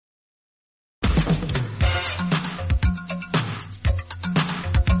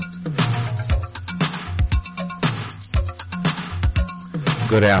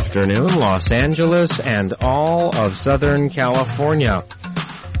Good afternoon, Los Angeles and all of Southern California.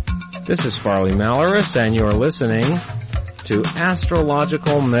 This is Farley Malaris, and you're listening to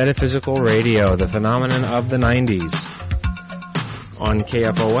Astrological Metaphysical Radio, the phenomenon of the 90s. On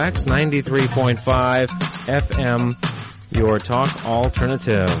KFOX 93.5 FM, your talk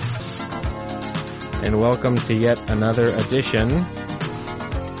alternative. And welcome to yet another edition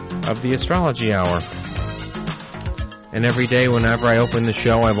of the Astrology Hour. And every day whenever I open the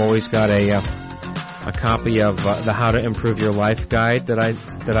show, I've always got a copy of the How to Improve Your Life guide that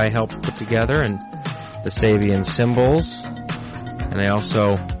I helped put together, and the Sabian symbols. And I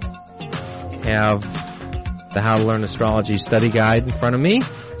also have the How to Learn Astrology study guide in front of me.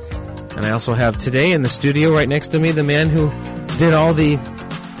 And I also have today in the studio right next to me the man who did all the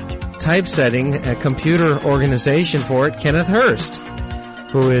typesetting, computer organization for it, Kenneth Hurst,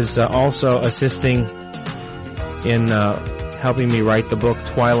 who is also assisting in helping me write the book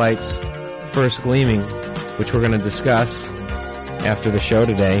Twilight's First Gleaming, which we're going to discuss after the show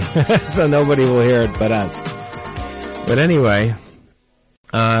today. So nobody will hear it but us. But anyway,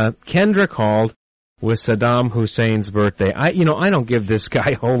 Kendra called with Saddam Hussein's birthday. I don't give this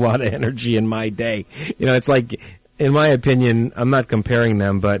guy a whole lot of energy in my day. It's like, in my opinion, I'm not comparing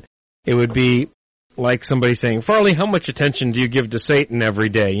them, but it would be like somebody saying, Farley, how much attention do you give to Satan every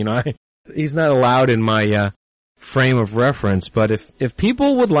day? He's not allowed in my frame of reference, but if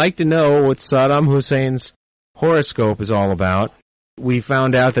people would like to know what Saddam Hussein's horoscope is all about, we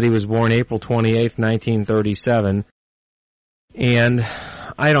found out that he was born April 28th, 1937, and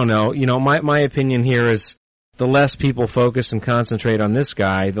I don't know, my opinion here is the less people focus and concentrate on this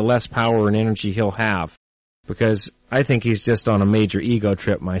guy, the less power and energy he'll have, because I think he's just on a major ego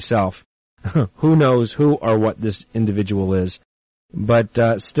trip myself. Who knows who or what this individual is.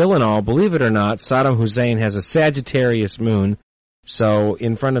 But still in all, believe it or not, Saddam Hussein has a Sagittarius moon, so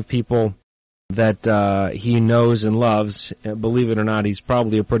in front of people that he knows and loves, believe it or not, he's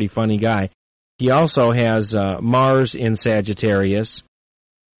probably a pretty funny guy. He also has Mars in Sagittarius,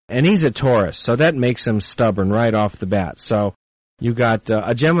 and he's a Taurus, so that makes him stubborn right off the bat. So you got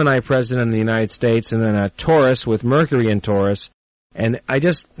a Gemini president in the United States, and then a Taurus with Mercury in Taurus, and I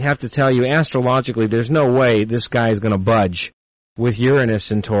just have to tell you, astrologically, there's no way this guy is going to budge with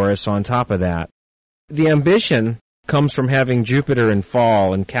Uranus and Taurus on top of that. The ambition comes from having Jupiter in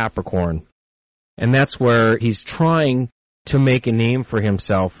fall in Capricorn, and that's where he's trying to make a name for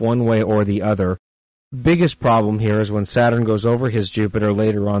himself one way or the other. Biggest problem here is when Saturn goes over his Jupiter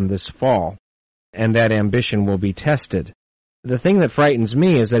later on this fall, and that ambition will be tested. The thing that frightens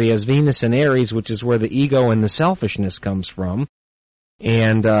me is that he has Venus in Aries, which is where the ego and the selfishness comes from,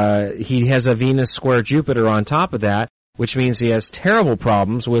 and he has a Venus square Jupiter on top of that, which means he has terrible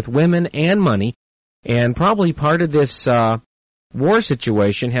problems with women and money, and probably part of this war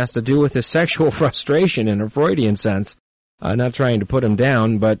situation has to do with his sexual frustration in a Freudian sense. Not trying to put him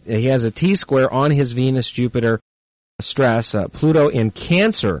down, but he has a T-square on his Venus-Jupiter stress. Pluto in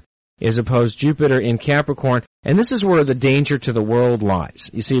Cancer is opposed Jupiter in Capricorn, and this is where the danger to the world lies.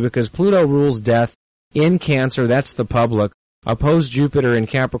 You see, because Pluto rules death in Cancer, that's the public. Opposed Jupiter in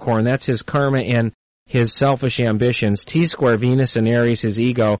Capricorn, that's his karma and his selfish ambitions. T-square Venus in Aries, his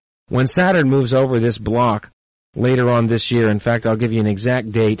ego. When Saturn moves over this block later on this year, in fact, I'll give you an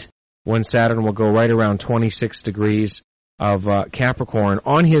exact date when Saturn will go right around 26 degrees of Capricorn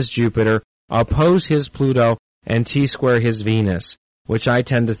on his Jupiter, oppose his Pluto, and T-square his Venus, which I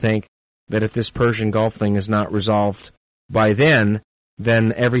tend to think that if this Persian Gulf thing is not resolved by then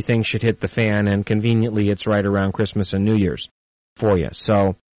everything should hit the fan, and conveniently it's right around Christmas and New Year's for you.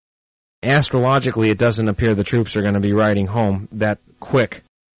 So astrologically, it doesn't appear the troops are going to be riding home that quick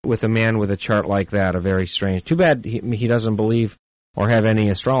with a man with a chart like that. A very strange. Too bad he doesn't believe or have any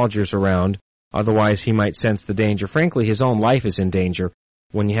astrologers around. Otherwise, he might sense the danger. Frankly, his own life is in danger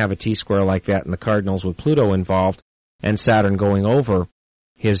when you have a T-square like that in the Cardinals with Pluto involved and Saturn going over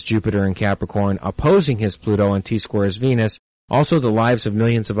his Jupiter in Capricorn, opposing his Pluto and T-square his Venus. Also, the lives of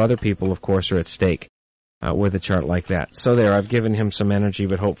millions of other people, of course, are at stake with a chart like that. So there, I've given him some energy,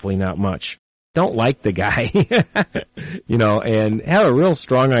 but hopefully not much. Don't like the guy, and have a real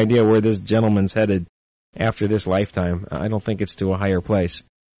strong idea where this gentleman's headed after this lifetime. I don't think it's to a higher place.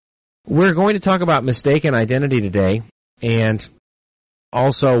 We're going to talk about mistaken identity today, and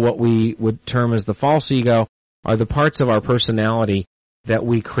also what we would term as the false ego are the parts of our personality that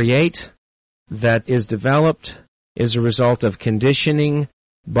we create, that is developed, is a result of conditioning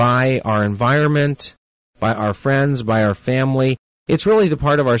by our environment, by our friends, by our family. It's really the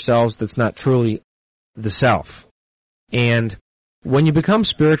part of ourselves that's not truly the self. And when you become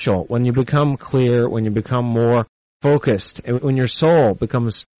spiritual, when you become clear, when you become more focused, and when your soul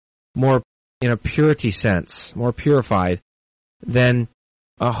becomes more in a purity sense, more purified, then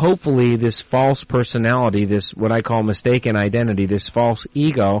hopefully this false personality, this what I call mistaken identity, this false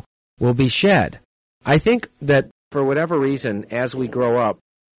ego will be shed. I think that for whatever reason, as we grow up,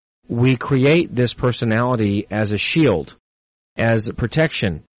 we create this personality as a shield, as a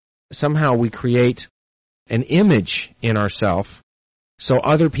protection. Somehow we create an image in ourselves so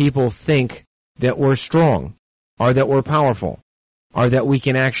other people think that we're strong, or that we're powerful, or that we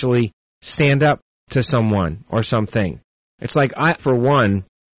can actually stand up to someone or something. It's like I, for one,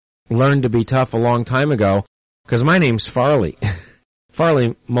 learned to be tough a long time ago because my name's Farley.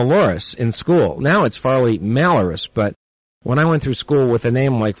 Farley Maloris in school. Now it's Farley Maloris, but when I went through school with a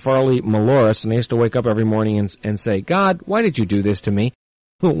name like Farley Maloris, and I used to wake up every morning and say, God, why did you do this to me?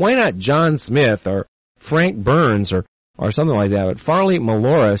 Why not John Smith or Frank Burns or something like that? But Farley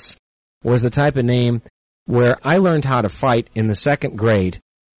Maloris was the type of name where I learned how to fight in the 2nd grade.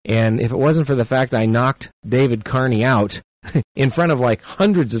 And if it wasn't for the fact I knocked David Carney out in front of like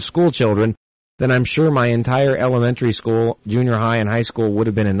hundreds of school children, then I'm sure my entire elementary school, junior high, and high school would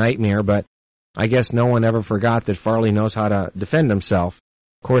have been a nightmare. But I guess no one ever forgot that Farley knows how to defend himself.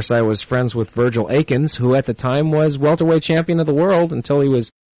 Of course, I was friends with Virgil Akins, who at the time was welterweight champion of the world until he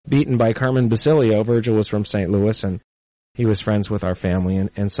was beaten by Carmen Basilio. Virgil was from St. Louis, and he was friends with our family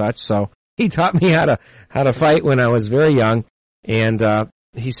and such. So he taught me how to fight when I was very young. And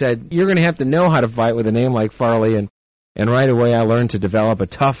he said, you're going to have to know how to fight with a name like Farley. And right away I learned to develop a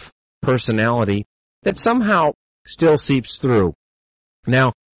tough personality that somehow still seeps through.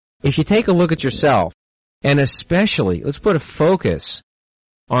 Now, if you take a look at yourself, and especially, let's put a focus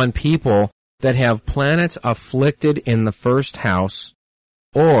on people that have planets afflicted in the 1st house,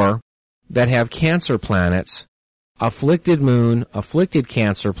 or that have Cancer planets, afflicted moon, afflicted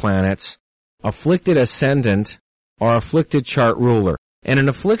Cancer planets, afflicted ascendant, or afflicted chart ruler. And an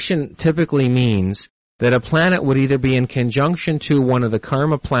affliction typically means that a planet would either be in conjunction to one of the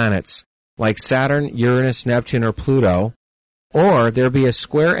karma planets, like Saturn, Uranus, Neptune, or Pluto, or there be a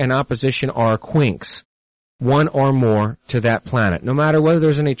square, an opposition, or a quinx, one or more to that planet. No matter whether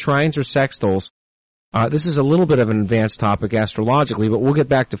there's any trines or sextiles, this is a little bit of an advanced topic astrologically, but we'll get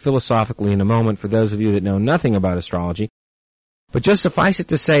back to philosophically in a moment for those of you that know nothing about astrology. But just suffice it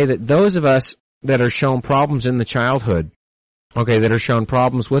to say that those of us that are shown problems in the childhood, that are shown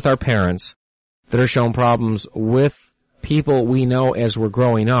problems with our parents, that are shown problems with people we know as we're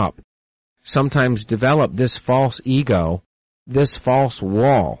growing up, sometimes develop this false ego, this false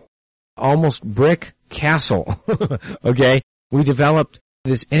wall, almost brick castle, We developed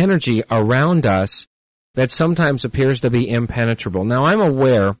this energy around us that sometimes appears to be impenetrable. Now, I'm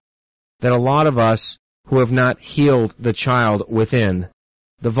aware that a lot of us who have not healed the child within,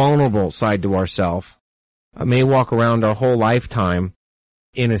 the vulnerable side to ourself, may walk around our whole lifetime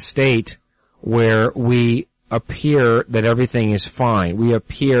in a state where we appear that everything is fine. We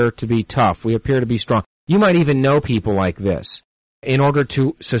appear to be tough. We appear to be strong. You might even know people like this. In order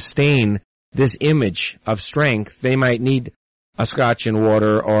to sustain this image of strength, they might need a scotch and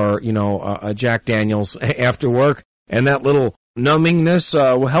water or, a Jack Daniels after work, and that little numbingness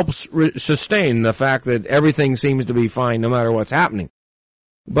helps sustain the fact that everything seems to be fine no matter what's happening.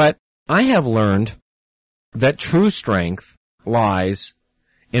 But I have learned that true strength lies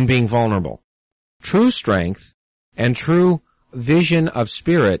in being vulnerable. True strength and true vision of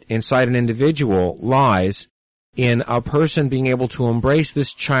spirit inside an individual lies in a person being able to embrace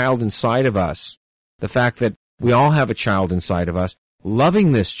this child inside of us, the fact that we all have a child inside of us,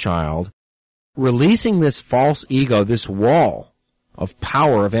 loving this child, releasing this false ego, this wall of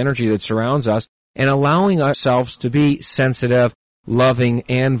power, of energy that surrounds us, and allowing ourselves to be sensitive, loving,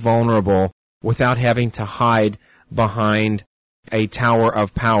 and vulnerable without having to hide behind a tower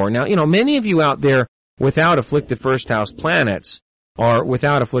of power. Now, many of you out there without afflicted 1st house planets, or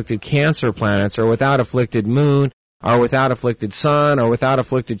without afflicted Cancer planets, or without afflicted moon, or without afflicted sun, or without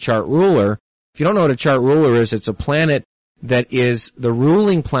afflicted chart ruler. If you don't know what a chart ruler is, it's a planet that is the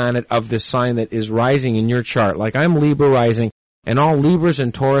ruling planet of the sign that is rising in your chart. Like I'm Libra rising, and all Libras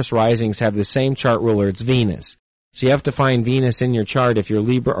and Taurus risings have the same chart ruler. It's Venus. So you have to find Venus in your chart if you're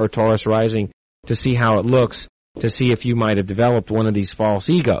Libra or Taurus rising to see how it looks, to see if you might have developed one of these false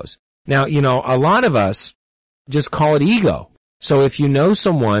egos. Now, a lot of us just call it ego. So if you know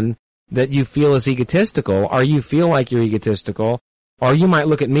someone that you feel is egotistical, or you feel like you're egotistical, or you might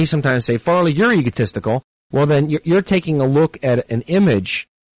look at me sometimes and say, Farley, you're egotistical, well then you're taking a look at an image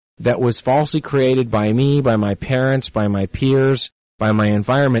that was falsely created by me, by my parents, by my peers, by my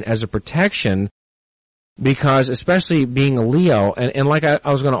environment as a protection because especially being a Leo, and like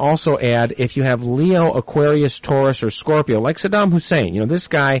I was going to also add, if you have Leo, Aquarius, Taurus, or Scorpio, like Saddam Hussein, this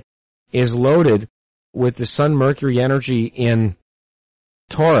guy is loaded with the Sun-Mercury energy in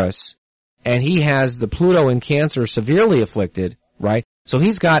Taurus, and he has the Pluto in Cancer severely afflicted, right? So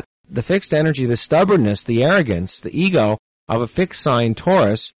he's got the fixed energy, the stubbornness, the arrogance, the ego of a fixed sign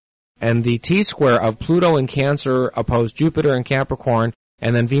Taurus, and the T-square of Pluto in Cancer opposed Jupiter in Capricorn,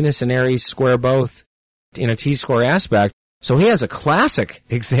 and then Venus and Aries square both in a T-square aspect. So he has a classic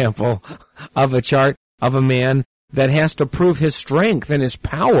example of a chart of a man that has to prove his strength and his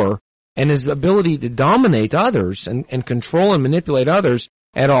power and his ability to dominate others and control and manipulate others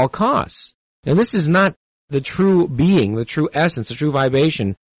at all costs. Now, this is not the true being, the true essence, the true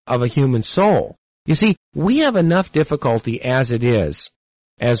vibration of a human soul. You see, we have enough difficulty as it is,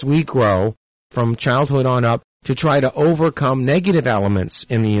 as we grow from childhood on up, to try to overcome negative elements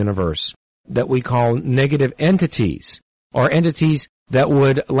in the universe that we call negative entities, or entities that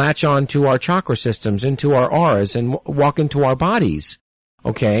would latch on to our chakra systems, into our auras, and walk into our bodies.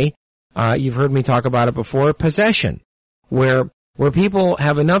 Okay? You've heard me talk about it before, possession, where people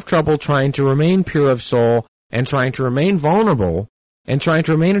have enough trouble trying to remain pure of soul and trying to remain vulnerable and trying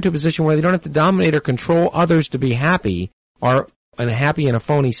to remain into a position where they don't have to dominate or control others to be happy, or happy in a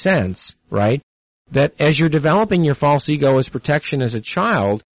phony sense, right? That as you're developing your false ego as protection as a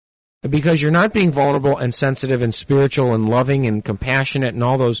child, because you're not being vulnerable and sensitive and spiritual and loving and compassionate and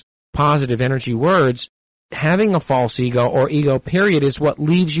all those positive energy words, having a false ego or ego period is what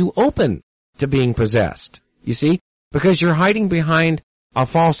leaves you open to being possessed. You see? Because you're hiding behind a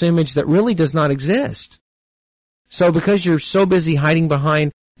false image that really does not exist. So because you're so busy hiding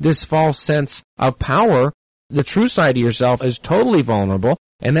behind this false sense of power, the true side of yourself is totally vulnerable,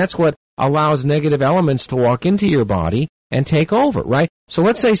 and that's what allows negative elements to walk into your body and take over, right? So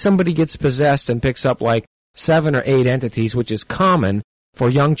let's say somebody gets possessed and picks up like 7 or 8 entities, which is common for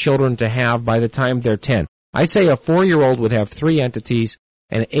young children to have by the time they're 10. I'd say a 4-year-old would have 3 entities,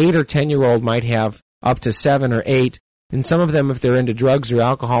 an 8 or 10-year-old might have up to 7 or 8, and some of them, if they're into drugs or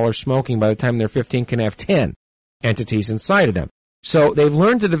alcohol or smoking, by the time they're 15 can have 10 entities inside of them. So they've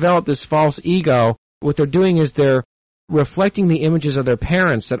learned to develop this false ego. What they're doing is they're reflecting the images of their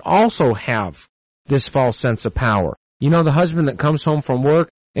parents that also have this false sense of power. You know, the husband that comes home from work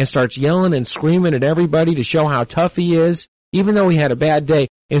and starts yelling and screaming at everybody to show how tough he is, even though he had a bad day,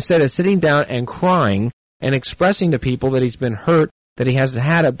 instead of sitting down and crying and expressing to people that he's been hurt, that he has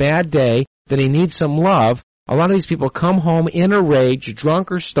had a bad day, that he needs some love. A lot of these people come home in a rage,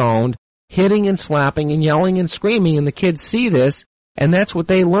 drunk or stoned, hitting and slapping and yelling and screaming, and the kids see this, and that's what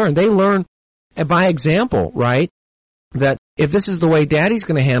they learn. They learn by example, right? That if this is the way Daddy's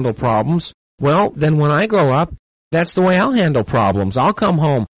going to handle problems, well, then when I grow up, that's the way I'll handle problems. I'll come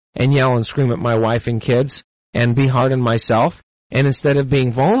home and yell and scream at my wife and kids and be hard on myself, and instead of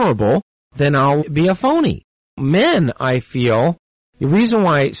being vulnerable, then I'll be a phony. Men, I feel, the reason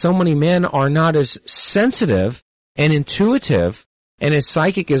why so many men are not as sensitive and intuitive and as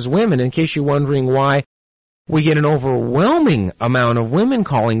psychic as women, in case you're wondering why we get an overwhelming amount of women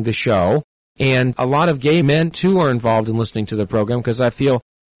calling the show, and a lot of gay men, too, are involved in listening to the program, because I feel,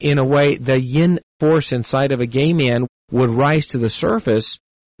 in a way, the yin force inside of a gay man would rise to the surface,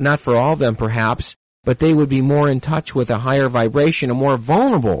 not for all of them, perhaps, but they would be more in touch with a higher vibration, a more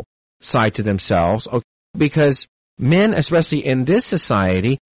vulnerable side to themselves, because men, especially in this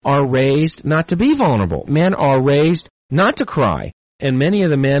society, are raised not to be vulnerable. Men are raised not to cry. And many of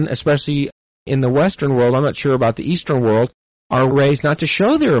the men, especially in the Western world, I'm not sure about the Eastern world, are raised not to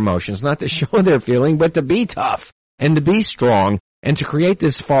show their emotions, not to show their feeling, but to be tough and to be strong and to create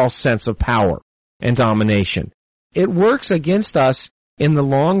this false sense of power and domination. It works against us in the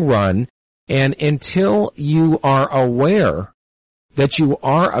long run, and until you are aware that you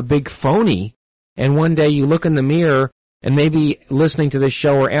are a big phony, and one day you look in the mirror, and maybe listening to this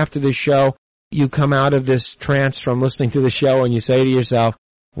show or after this show, you come out of this trance from listening to the show and you say to yourself,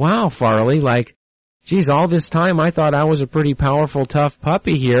 wow, Farley, like, geez, all this time I thought I was a pretty powerful, tough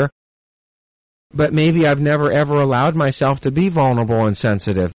puppy here, but maybe I've never ever allowed myself to be vulnerable and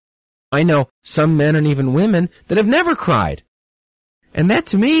sensitive. I know some men and even women that have never cried. And that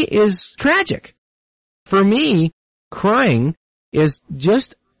to me is tragic. For me, crying is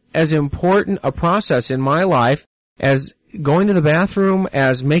just as important a process in my life as going to the bathroom,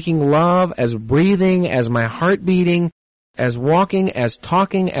 as making love, as breathing, as my heart beating, as walking, as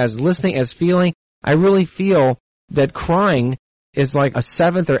talking, as listening, as feeling. I really feel that crying is like a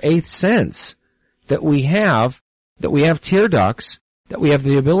 7th or 8th sense that we have tear ducts, that we have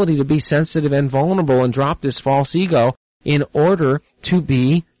the ability to be sensitive and vulnerable and drop this false ego in order to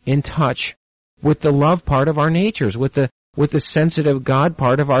be in touch with the love part of our natures, with the sensitive God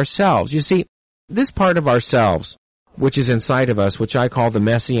part of ourselves. You see, this part of ourselves, which is inside of us, which I call the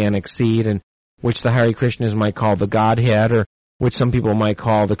Messianic seed, and which the Hare Krishnas might call the Godhead, or which some people might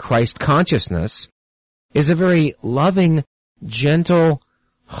call the Christ consciousness, is a very loving, gentle,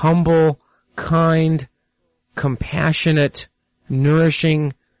 humble, kind, compassionate,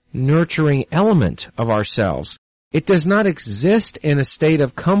 nourishing, nurturing element of ourselves. It does not exist in a state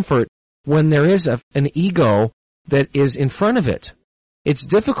of comfort when there is an ego that is in front of it. It's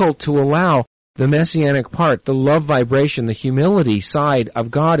difficult to allow the Messianic part, the love vibration, the humility side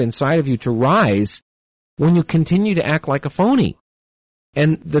of God inside of you to rise when you continue to act like a phony.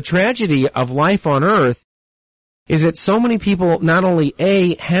 And the tragedy of life on earth is that so many people not only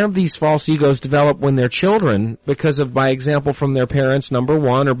have these false egos develop when they're children because of, by example, from their parents, number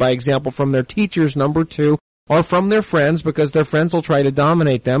one, or by example from their teachers, number two, or from their friends because their friends will try to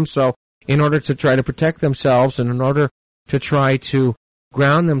dominate them. So in order to try to protect themselves and in order to try to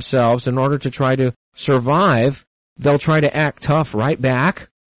ground themselves, in order to try to survive, they'll try to act tough right back.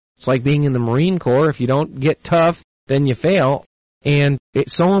 It's like being in the Marine Corps. If you don't get tough, then you fail. And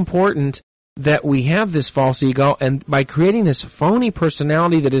it's so important that we have this false ego, and by creating this phony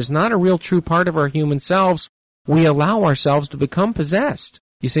personality that is not a real true part of our human selves, we allow ourselves to become possessed,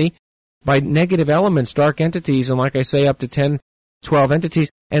 you see, by negative elements, dark entities, and like I say, up to 10, 12 entities.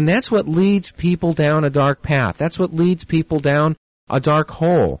 And that's what leads people down a dark path. That's what leads people down a dark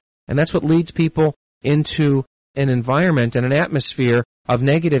hole. And that's what leads people into an environment and an atmosphere of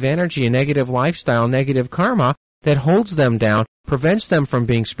negative energy, a negative lifestyle, negative karma that holds them down, prevents them from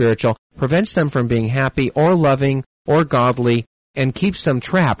being spiritual, prevents them from being happy or loving or godly, and keeps them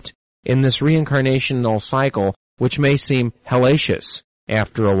trapped in this reincarnational cycle, which may seem hellacious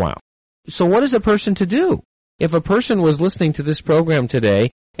after a while. So what is a person to do? If a person was listening to this program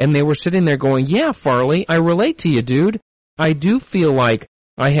today and they were sitting there going, yeah, Farley, I relate to you, dude. I do feel like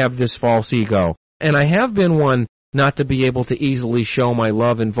I have this false ego, and I have been one not to be able to easily show my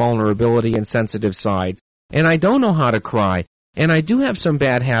love and vulnerability and sensitive side, and I don't know how to cry, and I do have some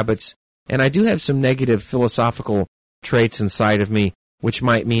bad habits, and I do have some negative philosophical traits inside of me, which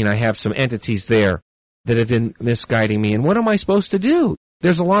might mean I have some entities there that have been misguiding me. And what am I supposed to do?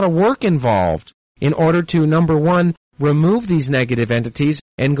 There's a lot of work involved in order to, number one, remove these negative entities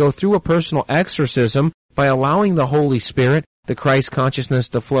and go through a personal exorcism by allowing the Holy Spirit, the Christ consciousness,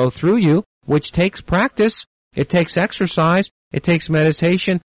 to flow through you, which takes practice, it takes exercise, it takes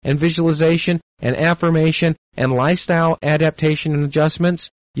meditation and visualization and affirmation and lifestyle adaptation and adjustments.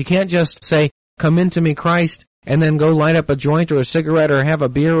 You can't just say, come into me, Christ, and then go light up a joint or a cigarette or have a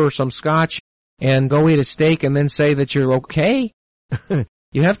beer or some scotch and go eat a steak and then say that you're okay.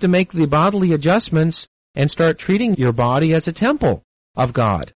 You have to make the bodily adjustments and start treating your body as a temple of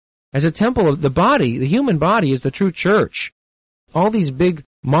God. As a temple of the body, the human body is the true church. All these big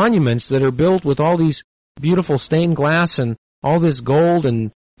monuments that are built with all these beautiful stained glass and all this gold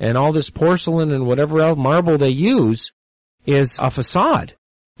and all this porcelain and whatever else marble they use is a facade.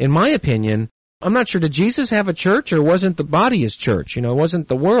 In my opinion, I'm not sure, did Jesus have a church or wasn't the body his church? You know, wasn't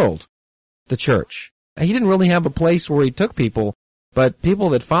the world the church? He didn't really have a place where he took people, but people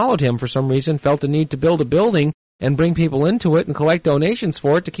that followed him for some reason felt the need to build a building and bring people into it and collect donations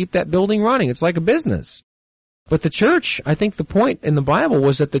for it to keep that building running. It's like a business. But the church, I think the point in the Bible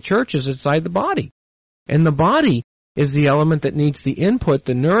was that the church is inside the body. And the body is the element that needs the input,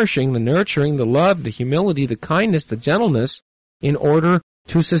 the nourishing, the nurturing, the love, the humility, the kindness, the gentleness in order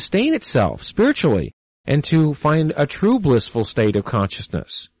to sustain itself spiritually and to find a true blissful state of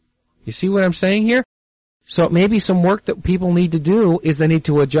consciousness. You see what I'm saying here? So maybe some work that people need to do is they need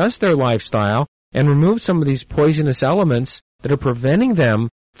to adjust their lifestyle and remove some of these poisonous elements that are preventing them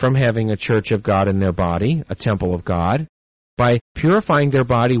from having a church of God in their body, a temple of God, by purifying their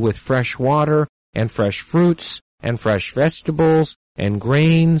body with fresh water and fresh fruits and fresh vegetables and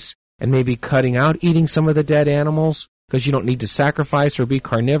grains, and maybe cutting out eating some of the dead animals because you don't need to sacrifice or be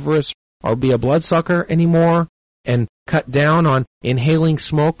carnivorous or be a bloodsucker anymore, and cut down on inhaling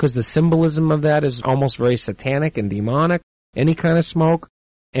smoke because the symbolism of that is almost very satanic and demonic, any kind of smoke,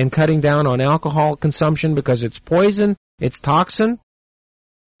 and cutting down on alcohol consumption because it's poison, it's toxin,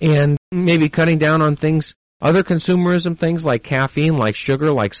 and maybe cutting down on things, other consumerism things like caffeine, like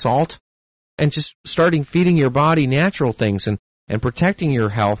sugar, like salt, and just starting feeding your body natural things and protecting your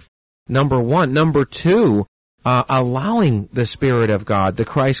health, number one. Number two, allowing the Spirit of God, the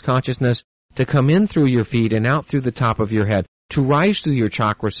Christ consciousness, to come in through your feet and out through the top of your head, to rise through your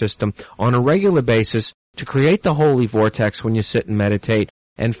chakra system on a regular basis, to create the holy vortex when you sit and meditate,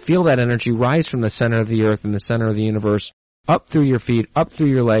 and feel that energy rise from the center of the earth and the center of the universe up through your feet, up through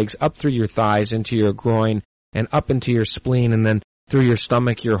your legs, up through your thighs, into your groin, and up into your spleen, and then through your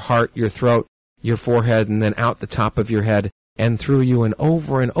stomach, your heart, your throat, your forehead, and then out the top of your head, and through you, and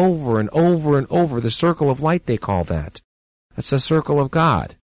over and over and over and over. The circle of light, they call that. That's the circle of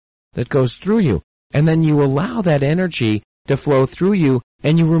God that goes through you. And then you allow that energy to flow through you,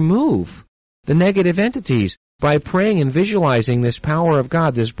 and you remove the negative entities by praying and visualizing this power of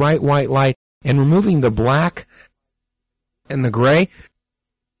God, this bright white light, and removing the black and the gray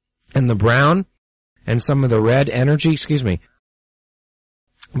and the brown and some of the red energy,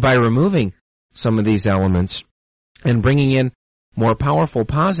 by removing some of these elements and bringing in more powerful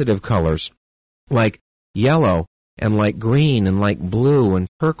positive colors like yellow and like green and like blue and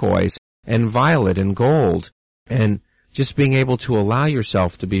turquoise and violet and gold, and just being able to allow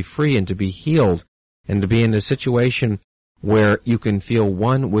yourself to be free and to be healed and to be in a situation where you can feel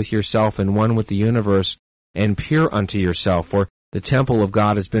one with yourself and one with the universe and pure unto yourself, where the temple of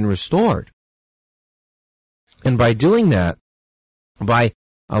God has been restored. And by doing that, by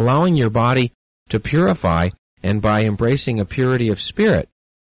allowing your body to purify and by embracing a purity of spirit,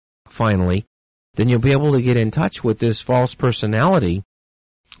 finally, then you'll be able to get in touch with this false personality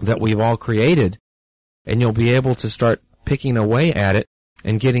that we've all created, and you'll be able to start picking away at it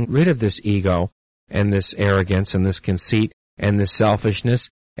and getting rid of this ego and this arrogance and this conceit and this selfishness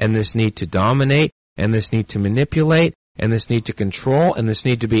and this need to dominate and this need to manipulate and this need to control and this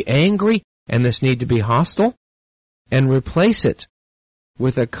need to be angry and this need to be hostile, and replace it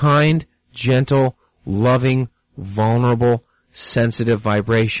with a kind, gentle, loving, vulnerable, sensitive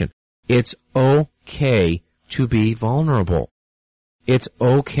vibration. It's okay to be vulnerable. It's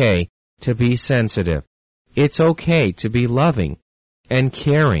okay to be sensitive. It's okay to be loving and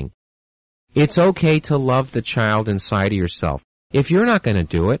caring. It's okay to love the child inside of yourself. If you're not going to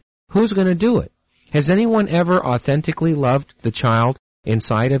do it, who's going to do it? Has anyone ever authentically loved the child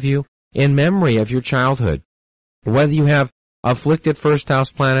inside of you in memory of your childhood? Whether you have afflicted first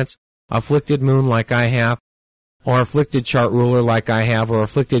house planets, afflicted moon like I have, or afflicted chart ruler like I have, or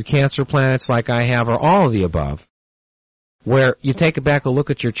afflicted Cancer planets like I have, or all of the above, where you take back a look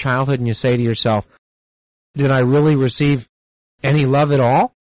at your childhood and you say to yourself, did I really receive any love at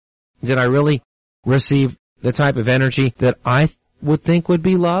all? Did I really receive the type of energy that I would think would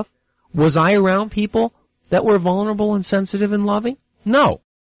be love? Was I around people that were vulnerable and sensitive and loving? No,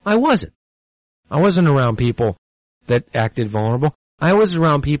 I wasn't. I wasn't around people that acted vulnerable. I was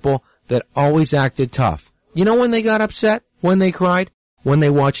around people that always acted tough. You know when they got upset? When they cried? When they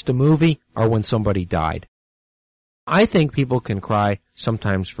watched a movie? Or when somebody died? I think people can cry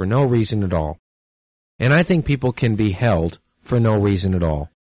sometimes for no reason at all. And I think people can be held for no reason at all.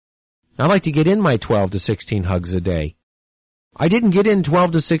 I like to get in my 12 to 16 hugs a day. I didn't get in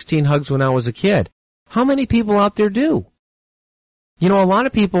 12 to 16 hugs when I was a kid. How many people out there do? You know, a lot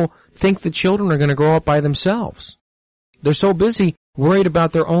of people think the children are going to grow up by themselves. They're so busy worried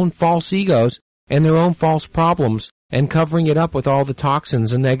about their own false egos and their own false problems and covering it up with all the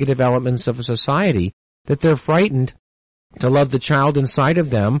toxins and negative elements of society that they're frightened to love the child inside of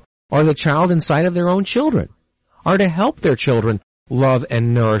them or the child inside of their own children, or to help their children love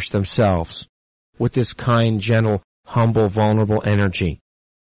and nourish themselves with this kind, gentle, humble, vulnerable energy.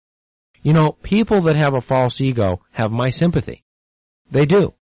 You know, people that have a false ego have my sympathy. They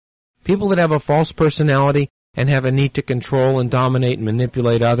do. People that have a false personality and have a need to control and dominate and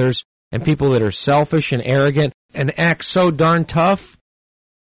manipulate others, and people that are selfish and arrogant and act so darn tough,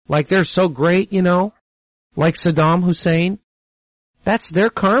 like they're so great, you know, like Saddam Hussein, that's their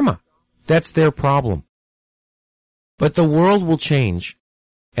karma. That's their problem. But the world will change,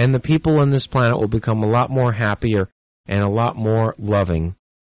 and the people on this planet will become a lot more happier and a lot more loving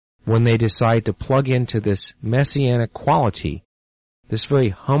when they decide to plug into this messianic quality, this very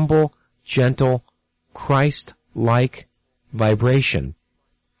humble, gentle, Christ-like vibration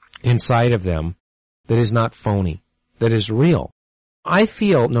inside of them that is not phony, that is real. I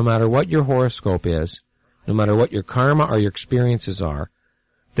feel no matter what your horoscope is, no matter what your karma or your experiences are,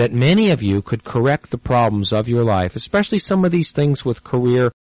 that many of you could correct the problems of your life, especially some of these things with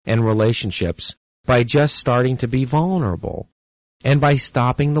career and relationships, by just starting to be vulnerable and by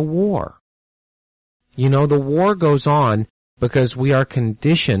stopping the war. You know, the war goes on because we are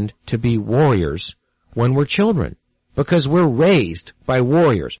conditioned to be warriors when we're children, because we're raised by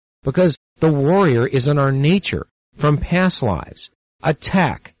warriors, because the warrior is in our nature from past lives.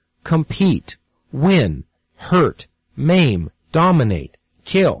 Attack, compete, win, hurt, maim, dominate,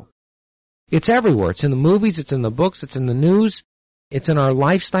 kill. It's everywhere. It's in the movies, it's in the books, it's in the news, it's in our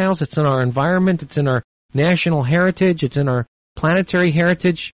lifestyles, it's in our environment, it's in our national heritage, it's in our planetary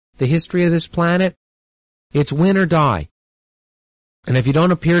heritage, the history of this planet. It's win or die. And if you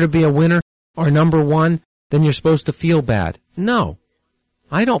don't appear to be a winner or number one, then you're supposed to feel bad. No,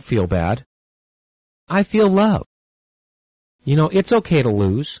 I don't feel bad. I feel love. You know, it's okay to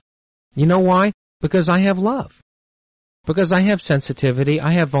lose. You know why? Because I have love. Because I have sensitivity,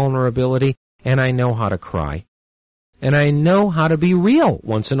 I have vulnerability, and I know how to cry. And I know how to be real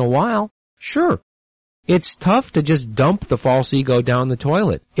once in a while. Sure. It's tough to just dump the false ego down the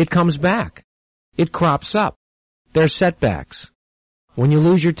toilet. It comes back. It crops up. There's setbacks. When you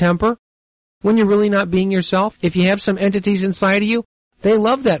lose your temper, when you're really not being yourself, if you have some entities inside of you, they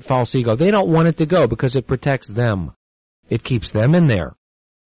love that false ego. They don't want it to go because it protects them. It keeps them in there.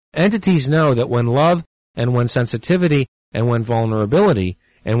 Entities know that when love and when sensitivity and when vulnerability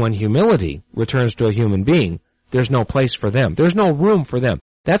and when humility returns to a human being, there's no place for them. There's no room for them.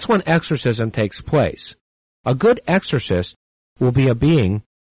 That's when exorcism takes place. A good exorcist will be a being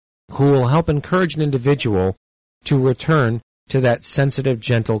who will help encourage an individual to return to that sensitive,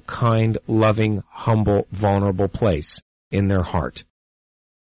 gentle, kind, loving, humble, vulnerable place in their heart.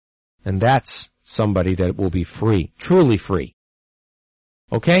 And that's somebody that will be free, truly free.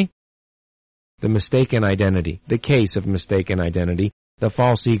 Okay? The mistaken identity, the case of mistaken identity, the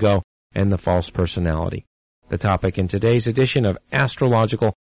false ego, and the false personality. The topic in today's edition of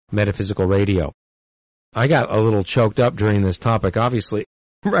Astrological Metaphysical Radio. I got a little choked up during this topic, obviously.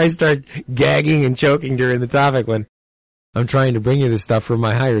 I start gagging and choking during the topic when I'm trying to bring you this stuff from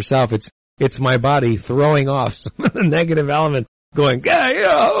my higher self. It's my body throwing off some of the negative element, going,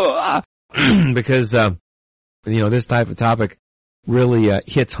 because, this type of topic really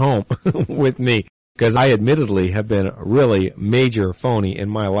hits home with me, because I admittedly have been a really major phony in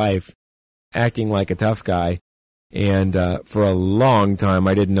my life, acting like a tough guy, and for a long time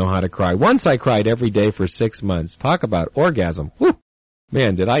I didn't know how to cry. Once I cried every day for 6 months. Talk about orgasm. Whew.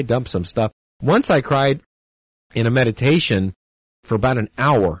 Man, did I dump some stuff. Once I cried in a meditation for about an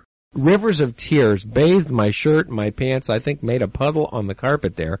hour. Rivers of tears bathed my shirt and my pants, I think made a puddle on the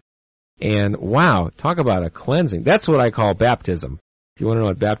carpet there. And wow, talk about a cleansing. That's what I call baptism, if you want to know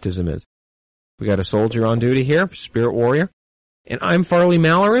what baptism is. We got a soldier on duty here, spirit warrior. And I'm Farley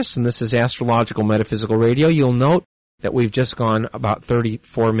Malaris, and this is Astrological Metaphysical Radio. You'll note that we've just gone about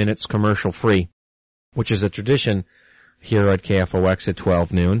 34 minutes commercial free, which is a tradition here at KFOX at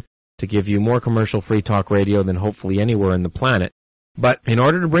 12 noon, to give you more commercial free talk radio than hopefully anywhere on the planet. But in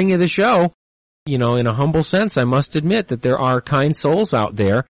order to bring you the show, in a humble sense, I must admit that there are kind souls out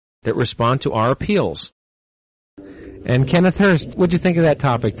there that respond to our appeals. And Kenneth Hurst, what'd you think of that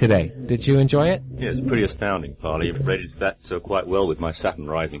topic today? Did you enjoy it? Yeah, it's pretty astounding, Farley. You've rated that quite well with my Saturn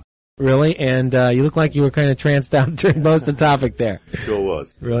rising. Really? And you look like you were kind of tranced out during most of the topic there. Sure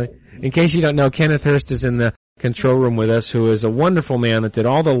was. Really? In case you don't know, Kenneth Hurst is in the control room with us, who is a wonderful man that did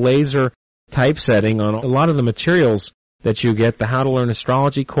all the laser typesetting on a lot of the materials that you get, the How to Learn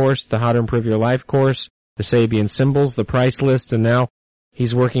Astrology course, the How to Improve Your Life course, the Sabian Symbols, the price list, and now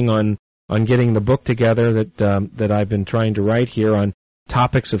he's working on getting the book together that I've been trying to write here on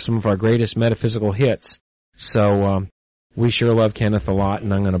topics of some of our greatest metaphysical hits. So we sure love Kenneth a lot,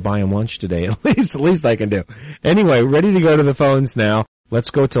 and I'm going to buy him lunch today, at least I can do. Anyway, ready to go to the phones now. Let's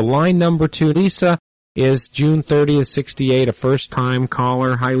go to line number 2. Lisa is June 30th, 68, a first-time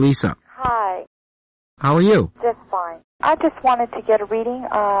caller. Hi, Lisa. Hi. How are you? Just fine. I just wanted to get a reading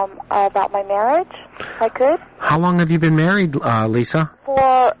about my marriage, if I could. How long have you been married, Lisa?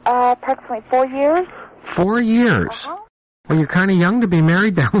 For approximately 4 years. 4 years? Uh-huh. Well, you're kind of young to be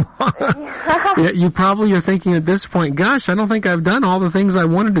married that long. You probably are thinking at this point, gosh, I don't think I've done all the things I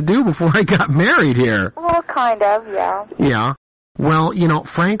wanted to do before I got married here. Well, kind of, yeah. Yeah. Well,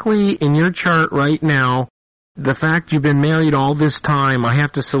 frankly, in your chart right now, the fact you've been married all this time, I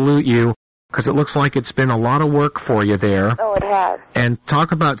have to salute you, because it looks like it's been a lot of work for you there. Oh, it has. And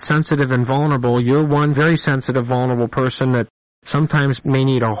talk about sensitive and vulnerable. You're one very sensitive, vulnerable person that sometimes may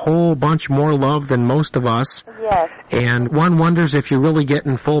need a whole bunch more love than most of us. Yes. And one wonders if you're really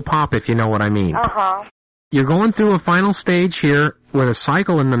getting full pop, if you know what I mean. Uh-huh. You're going through a final stage here with a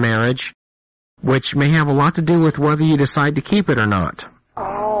cycle in the marriage, which may have a lot to do with whether you decide to keep it or not.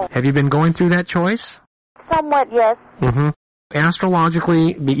 Oh. Have you been going through that choice? Somewhat, yes. Mm-hmm.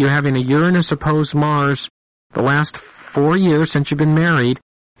 Astrologically, you're having a Uranus opposed Mars the last 4 years since you've been married,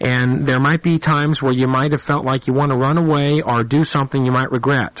 and there might be times where you might have felt like you want to run away or do something you might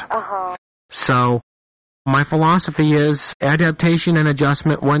regret. Uh-huh. So, my philosophy is adaptation and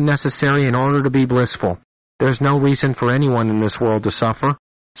adjustment when necessary in order to be blissful. There's no reason for anyone in this world to suffer,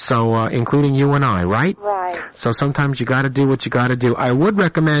 so including you and I, right? Right. So sometimes you got to do what you got to do. I would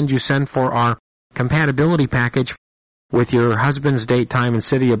recommend you send for our compatibility package with your husband's date, time, and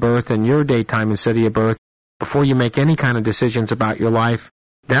city of birth, and your date, time, and city of birth, before you make any kind of decisions about your life.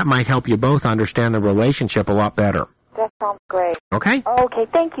 That might help you both understand the relationship a lot better. That sounds great. Okay? Okay,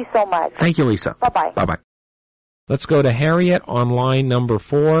 thank you so much. Thank you, Lisa. Bye-bye. Bye-bye. Let's go to Harriet on line number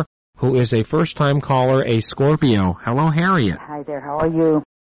 4, who is a first-time caller, a Scorpio. Hello, Harriet. Hi there, how are you?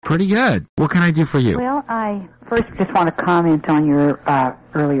 Pretty good. What can I do for you? Well, I first just want to comment on your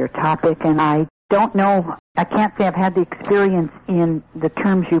earlier topic, and I don't know, I can't say I've had the experience in the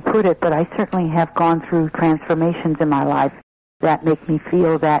terms you put it, but I certainly have gone through transformations in my life that make me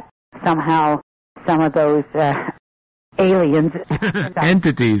feel that somehow some of those aliens...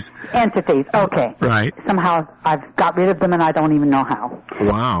 Entities, okay. Right. Somehow I've got rid of them and I don't even know how.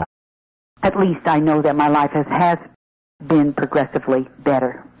 Wow. At least I know that my life has been progressively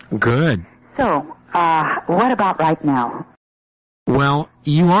better. Good. So, what about right now? Well,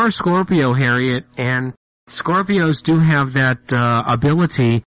 you are Scorpio, Harriet, and Scorpios do have that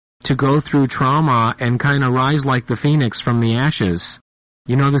ability to go through trauma and kind of rise like the phoenix from the ashes.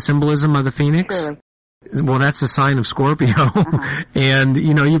 You know the symbolism of the phoenix? Surely. Well, that's a sign of Scorpio. And,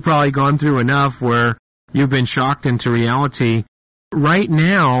 you know, you've probably gone through enough where you've been shocked into reality. Right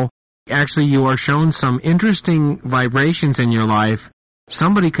now, actually, you are shown some interesting vibrations in your life.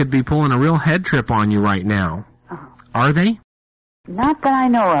 Somebody could be pulling a real head trip on you right now. Are they? Not that I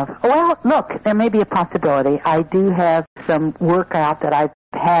know of. Well, look, there may be a possibility. I do have some workout that I've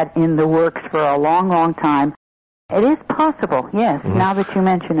had in the works for a long, long time. It is possible, yes, now that you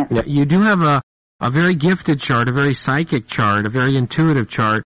mention it. Yeah, you do have a very gifted chart, a very psychic chart, a very intuitive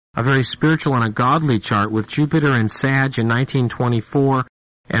chart, a very spiritual and a godly chart with Jupiter in Sag in 1924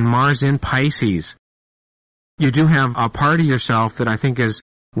 and Mars in Pisces. You do have a part of yourself that I think is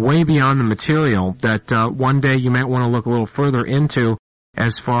way beyond the material that one day you might want to look a little further into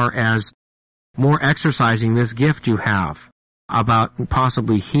as far as more exercising this gift you have about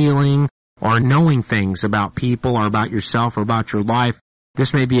possibly healing or knowing things about people or about yourself or about your life.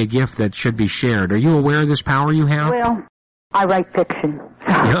 This may be a gift that should be shared. Are you aware of this power you have? Well, I write fiction.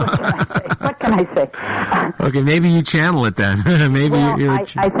 What can I say? Okay, maybe you channel it then. Maybe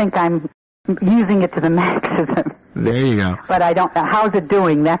I think I'm using it to the maximum. There you go. But I don't know. How's it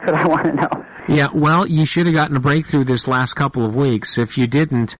doing? That's what I want to know. Yeah, well, you should have gotten a breakthrough this last couple of weeks. If you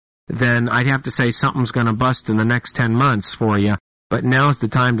didn't, then I'd have to say something's going to bust in the next 10 months for you. But now's the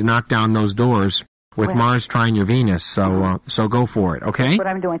time to knock down those doors with Mars trine your Venus. So go for it, okay? That's what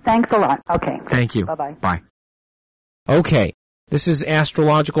I'm doing. Thanks a lot. Okay. Thank you. Bye-bye. Bye. Okay. This is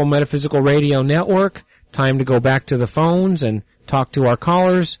Astrological Metaphysical Radio Network. Time to go back to the phones and talk to our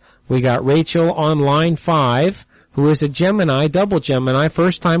callers. We got Rachel on line 5, who is a Gemini, double Gemini,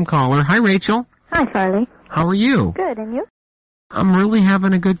 first-time caller. Hi, Rachel. Hi, Farley. How are you? Good, and you? I'm really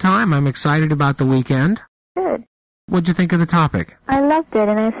having a good time. I'm excited about the weekend. Good. What'd you think of the topic? I loved it,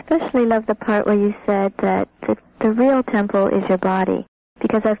 and I especially loved the part where you said that the real temple is your body,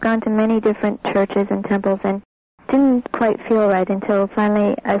 because I've gone to many different churches and temples and didn't quite feel right until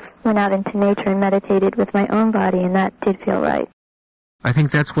finally I went out into nature and meditated with my own body, and that did feel right. I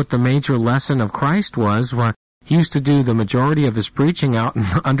think that's what the major lesson of Christ was. He used to do the majority of his preaching out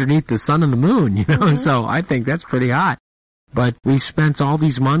underneath the sun and the moon, you know, so I think that's pretty hot. But we've spent all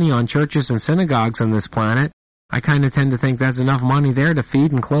these money on churches and synagogues on this planet. I kind of tend to think that's enough money there to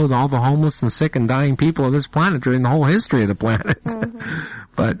feed and clothe all the homeless and sick and dying people of this planet during the whole history of the planet.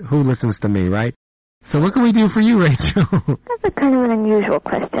 But who listens to me, right? So what can we do for you, Rachel? That's a kind of an unusual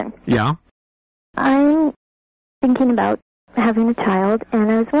question. Yeah? I'm thinking about having a child,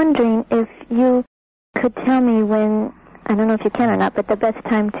 and I was wondering if you could tell me when, I don't know if you can or not, but the best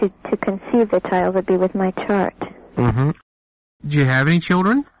time to conceive the child would be with my chart. Do you have any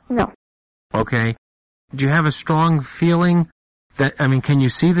children? No. Okay. Do you have a strong feeling that, I mean, can you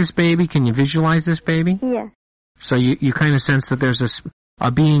see this baby? Can you visualize this baby? Yes. So you kind of sense that there's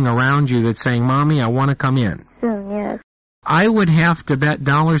a being around you that's saying, Mommy, I want to come in. Soon, yes. I would have to bet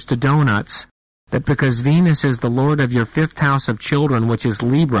dollars to donuts that because Venus is the lord of your 5th house of children, which is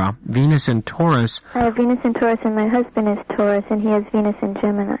Libra, Venus in Taurus. I have Venus in Taurus, and my husband is Taurus, and he has Venus in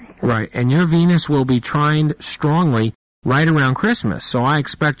Gemini. Right, and your Venus will be trined strongly right around Christmas. So I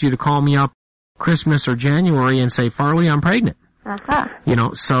expect you to call me up Christmas or January and say, Farley, I'm pregnant. You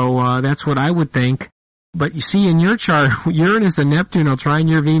know, so that's what I would think. But you see, in your chart, Uranus and Neptune will trine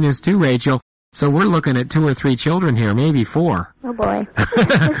your Venus too, Rachel. So we're looking at 2 or 3 children here, maybe 4. Oh, boy.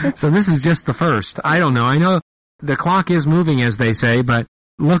 So this is just the first. I don't know. I know the clock is moving, as they say, but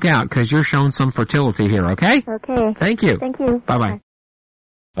look out, because you're showing some fertility here, okay? Okay. Thank you. Thank you. Bye-bye.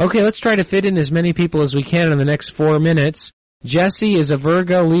 Okay, let's try to fit in as many people as we can in the next 4 minutes. Jesse is a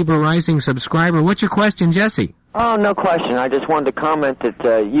Virgo Libra Rising subscriber. What's your question, Jesse? Oh, no question. I just wanted to comment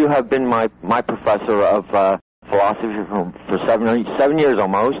that you have been my professor of philosophy for 7 years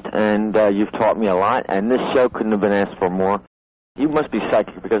almost, and you've taught me a lot, and this show couldn't have been asked for more. You must be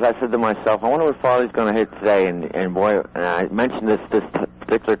psychic, because I said to myself, I wonder what Farley's going to hit today, and boy, and I mentioned this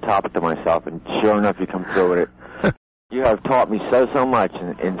particular topic to myself, and sure enough, you come through with it. You have taught me so much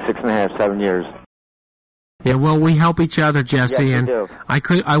in 6.5, 7 years. Yeah, well, we help each other, Jesse, yes, and do.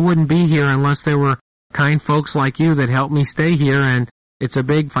 I wouldn't be here unless there were kind folks like you that helped me stay here, and it's a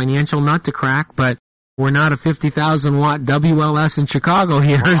big financial nut to crack, but we're not a 50,000 watt WLS in Chicago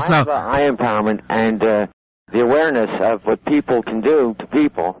here, well, so. I have eye empowerment, and the awareness of what people can do to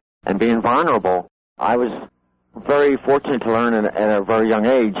people and being vulnerable. I was very fortunate to learn at a very young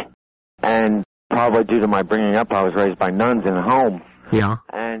age, and probably due to my bringing up, I was raised by nuns in a home. Yeah.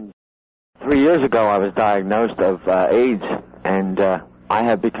 And 3 years ago, I was diagnosed of AIDS, and I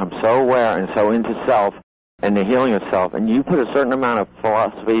have become so aware and so into self and the healing of self. And you put a certain amount of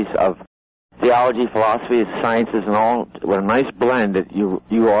philosophies of theology, philosophy, sciences, and all with a nice blend that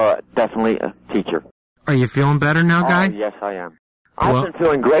you are definitely a teacher. Are you feeling better now, Guy? Oh, yes, I am. I've been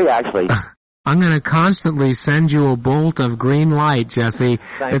feeling great, actually. I'm going to constantly send you a bolt of green light, Jesse.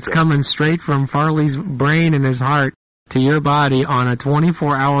 It's coming straight from Farley's brain and his heart to your body on a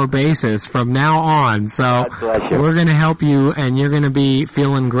 24-hour basis from now on. So we're going to help you, and you're going to be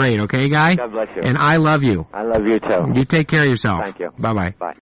feeling great, okay, Guy? God bless you. And I love you. I love you, too. You take care of yourself. Thank you. Bye-bye.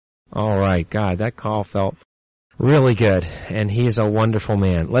 Bye. All right, God, that call felt really good, and he's a wonderful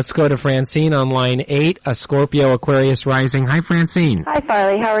man. Let's go to Francine on line 8, a Scorpio Aquarius rising. Hi, Francine. Hi,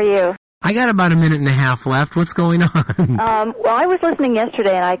 Farley. How are you? I got about a minute and a half left. What's going on? Well, I was listening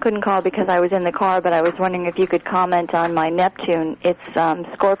yesterday, and I couldn't call because I was in the car, but I was wondering if you could comment on my Neptune. It's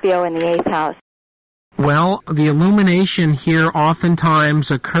Scorpio in the 8th house. Well, the illumination here oftentimes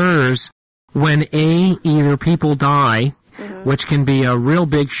occurs when either people die, which can be a real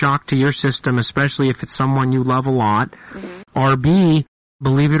big shock to your system, especially if it's someone you love a lot, or B,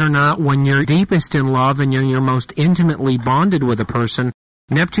 believe it or not, when you're deepest in love and you're most intimately bonded with a person,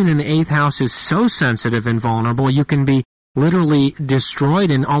 Neptune in the 8th house is so sensitive and vulnerable, you can be literally destroyed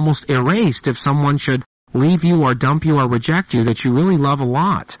and almost erased if someone should leave you or dump you or reject you that you really love a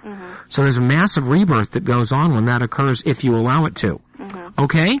lot. So there's a massive rebirth that goes on when that occurs if you allow it to.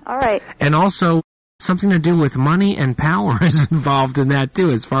 Okay? All right. And also, something to do with money and power is involved in that, too,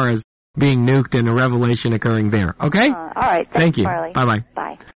 as far as being nuked and a revelation occurring there. Okay? All right. Thank you. Farley. Bye-bye.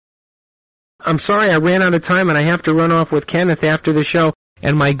 Bye. I'm sorry I ran out of time, and I have to run off with Kenneth after the show.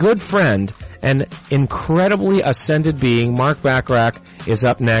 And my good friend, an incredibly ascended being, Mark Bacharach, is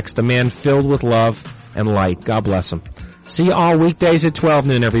up next, a man filled with love and light. God bless him. See you all weekdays at 12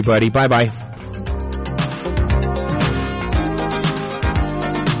 noon, everybody. Bye-bye.